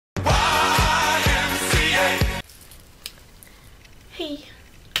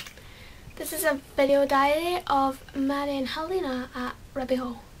This is a video diary of Mary and Helena at Ribby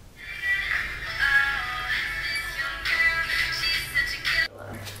Hall.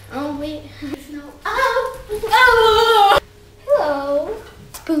 Oh wait, no. Oh! Hello!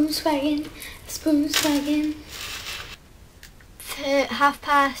 Spoon swagging, spoon swagging. To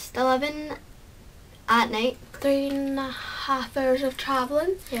 11:30 at night. 3.5 hours of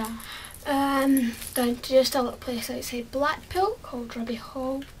travelling. Yeah. Down to just a little place outside Blackpool called Ribby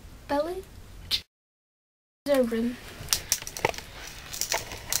Hall Village. There's a room.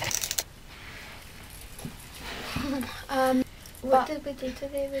 What did we do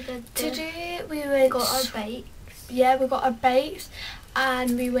today? Today we went got our bikes. Yeah, we got our bikes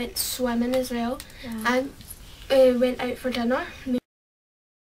and we went swimming as well. Yeah. And we went out for dinner. We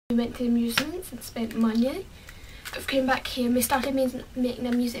went to the amusements and spent money. We came back here and we started making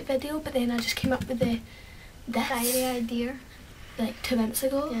a music video, but then I just came up with this Diary idea. like 2 months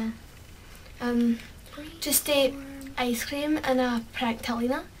ago. Yeah. Just ate ice cream and a pranked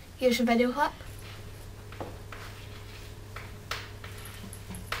Helena. Here's your video clip.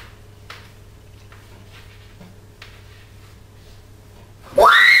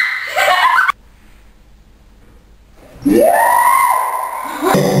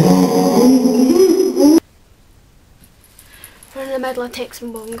 We're in the middle of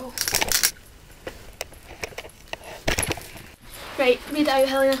texting Bongo. Right, read it out,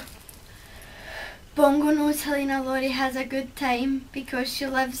 Helena. Bongo knows Helena Laurie has a good time because she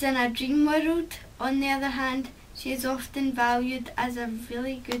lives in a dream world. On the other hand, she is often valued as a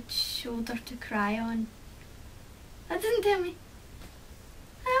really good shoulder to cry on. That doesn't tell me.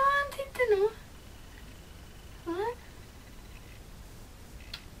 I wanted to know. What?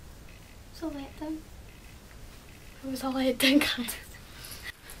 So let them. It was a letdown, guys.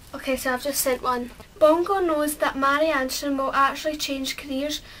 Okay, so I've just sent one. Bongo knows that Mary Anson will actually change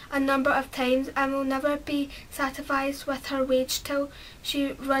careers a number of times and will never be satisfied with her wage till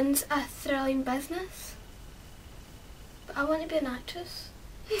she runs a thrilling business. But I want to be an actress.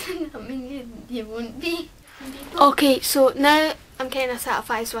 I mean, you won't be. Okay, so now I'm kind of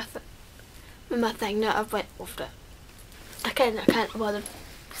satisfied with my thing now. I've went over it. I can't bother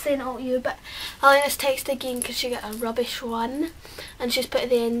saying it all to you, but Helena's texted again because she got a rubbish one and she's put at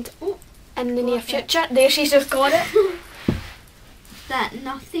the end, in the near future. There, she's just got it. That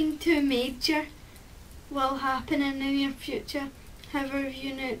nothing too major will happen in the near future. However,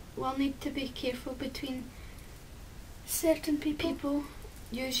 you will need to be careful between certain people.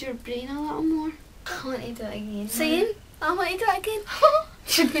 Use your brain a little more. I want to do it again. Saying, I want to do it again.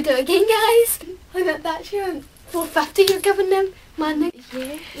 Should we do it again, guys? Look at that, she went 450 you're giving them. Man, yeah,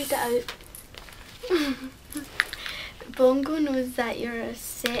 read it out. Bongo knows that you're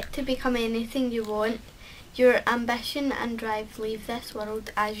set to become anything you want. Your ambition and drive leave this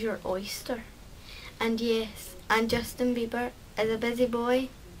world as your oyster. And yes, and Justin Bieber is a busy boy,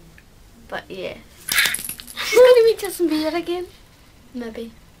 but yes. She's going to meet Justin Bieber again.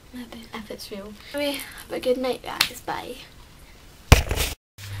 Maybe, if it's real. Anyway, have a good night, guys. Bye.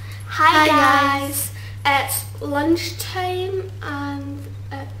 Hi guys. It's lunchtime and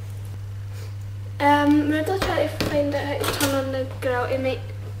we're just trying to find out how to turn on the grill to make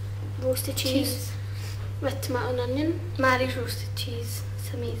roasted cheese with tomato and onion. Mary's roasted cheese,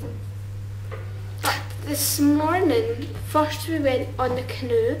 it's amazing. But this morning, first we went on the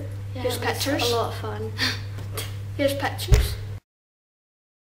canoe. Yeah, here's pictures. A lot of fun. Here's pictures.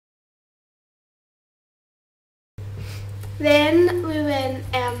 Then we went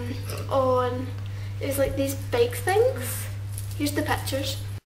on, it was like these bike things. Here's the pictures.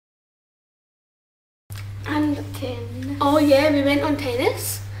 And tennis. Oh yeah, we went on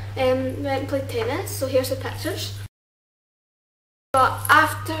tennis. We went and played tennis, so here's the pictures. But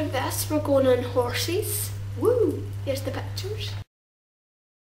after this we're going on horses. Woo! Here's the pictures.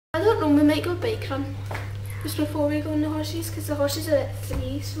 I don't know, we might go bike run just before we go on the horses because the horses are at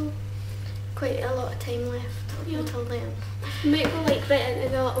 3, so Quite a lot of time left until then. We might go like right into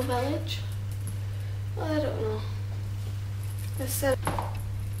the little village. I don't know.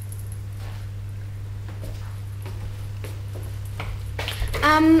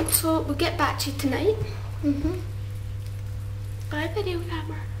 So we'll get back to you tonight. Bye video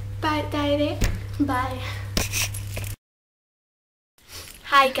camera. Bye diary. Bye.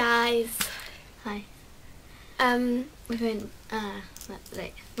 Hi guys. Hi. We went,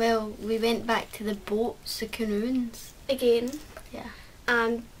 right. Well, we went back to the boats, the canoes. Again. Yeah.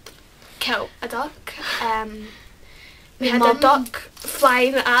 And killed a duck. We had a duck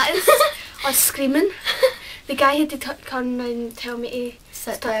flying at us, us screaming. The guy had to come and tell me to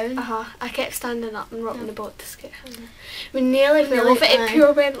sit down. I kept standing up and rocking the boat to scare him. We nearly fell off it. It aye.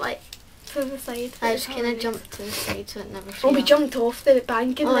 pure went like to the side. I just kind of jumped to the side so it never fell. Oh, we jumped off the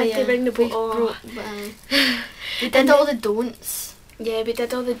bank and to ring the boat. Oh. We did all the don'ts. Yeah, we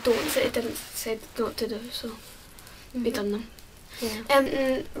did all the don'ts that it didn't said not to do, so we done them. Yeah.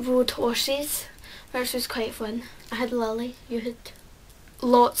 And rode horses, which was quite fun. I had Lily, you had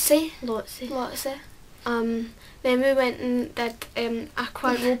Lotsy. Then we went and did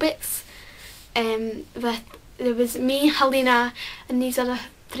aqua aerobics. There was me, Helena, and these other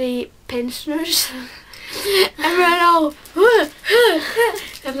 3 pensioners. And we were all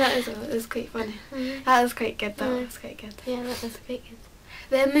and it was quite funny. That was quite good though. That was quite good. Yeah, that was quite good.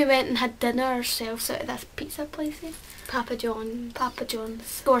 Then we went and had dinner ourselves out at this pizza place. Papa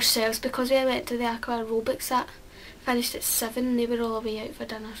John's. Ourselves, because we went to the aqua aerobics at finished at 7 and they were all away out for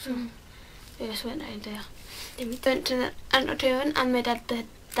dinner, so we just went round there. Then we went to the entertainment and we did the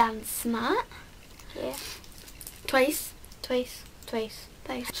dance mat. Yeah. Twice.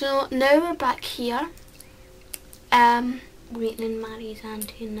 So now we're back here. Waiting on Mary's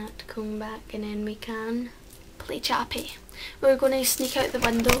auntie and that to come back, and then we can play Chappie. We're going to sneak out the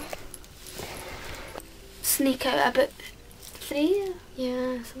window. Sneak out about 3?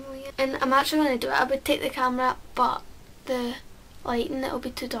 Yeah, something like that. And I'm actually going to do it. I would take the camera, but the lighting, it'll be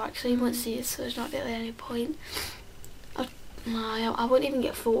too dark so you won't see it, so there's not really any point. I won't even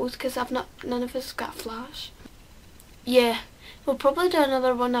get photos because none of us got a flash. Yeah, we'll probably do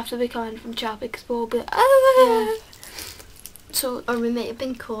another one after we come in from Chappie because we'll all be like, ah! Yeah. So, or we might have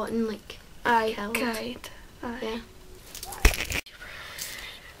been caught and like cried. Yeah.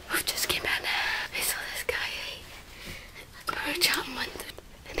 We've just came in. I saw this guy. We were chatting one day,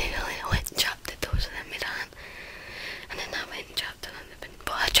 and then I went and chopped the doors and then we ran. And then I went and chopped another one.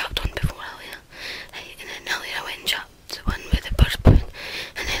 But I chopped one before earlier. And then earlier I went and chopped the one with the bird spoon.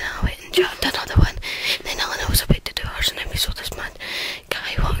 And then I went and chopped another one. And then Eleanor was about to do hers, and then we saw this mad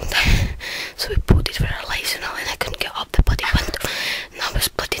guy walking down. So we bolted for our lives and all, and I couldn't get up the bloody window. And I was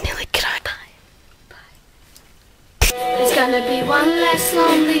bloody nearly crying. There's gonna be one less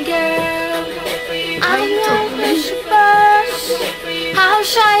lonely girl. I'm not wish first. How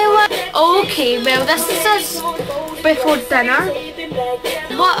shy was. Okay, well this is us before dinner.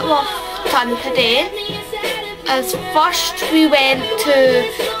 What we've done today is first we went to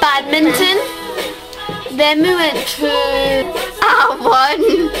badminton, then we went to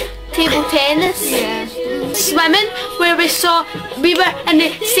table tennis. Yeah. Swimming, where we were in the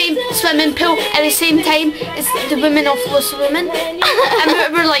same swimming pool at the same time as the women of Los Women. And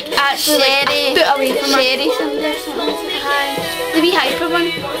we were like actually like a foot away from the wee hyper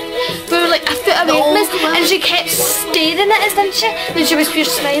one. We were like a foot away from us, and she kept staring at us, didn't she? And she was pure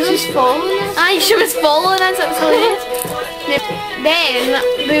smiling. She was following us. Aye, she was following us, it was hilarious. Then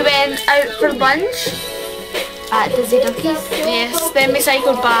we went out for lunch at Dizzy Duckies. Yes, then we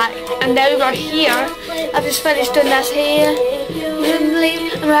cycled back and now we're here. I've just finished doing this hair and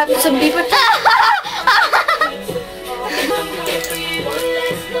we're having some people.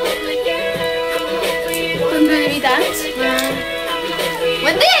 When we dance?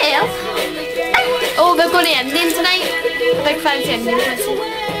 With this? Oh, we're going to Indian tonight. A big fancy Indian person.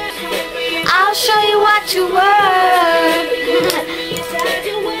 I'll show you what you were.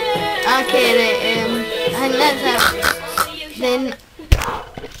 Okay, and then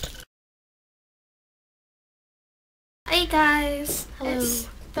hey guys, hello. It's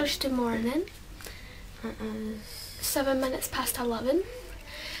Thursday morning. 7 minutes past 11.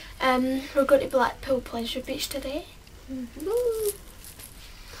 We're going to Blackpool Pleasure Beach today.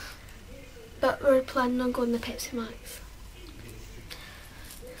 But we're planning on going to Pepsi Max.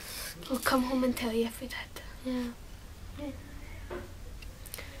 We'll come home and tell you if we did. Yeah.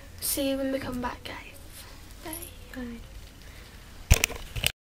 See you when we come back, guys. Bye. Bye.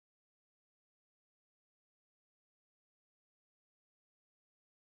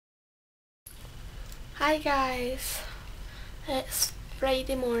 Hi guys, it's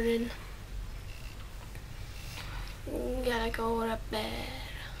Friday morning. Gotta go to bed.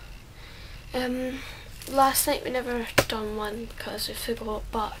 Last night we never done one because we forgot,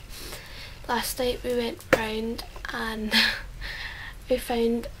 but last night we went round and we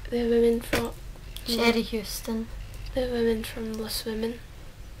found the women from Sherry Houston. The women from Los Women.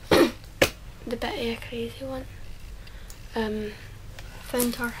 The bit of a crazy one.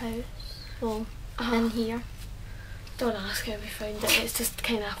 Found her house. Well, in here. Don't ask how we found it, it's just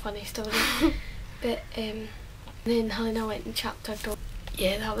kind of a funny story. But then Helena went and chopped her door.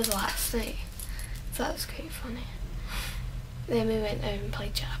 Yeah, that was last night. So that was quite funny. Then we went out and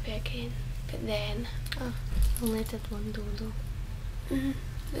played Chappie again. But then... only did one dodo.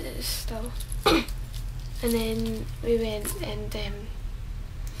 But it's still... And then we went and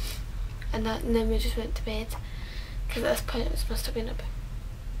and then we just went to bed, because at this point it must have been about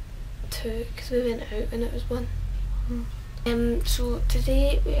 2, because we went out when it was 1. So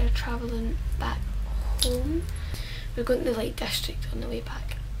today we are travelling back home. We're going to the Lake District on the way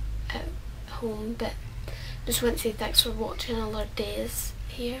back home, but just want to say thanks for watching all our days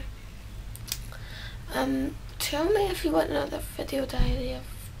here. Tell me if you want another video diary of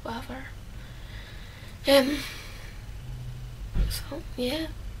whatever. So yeah,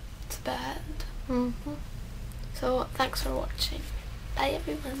 it's bad. So thanks for watching. Bye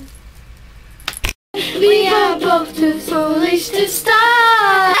everyone. We are both too foolish to stop.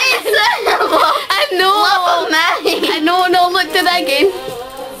 I know. I know. No, look to that again.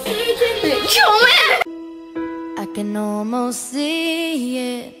 Show me. I can almost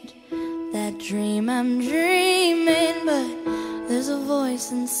see it, that dream I'm dreaming, but there's a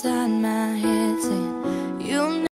voice inside my head saying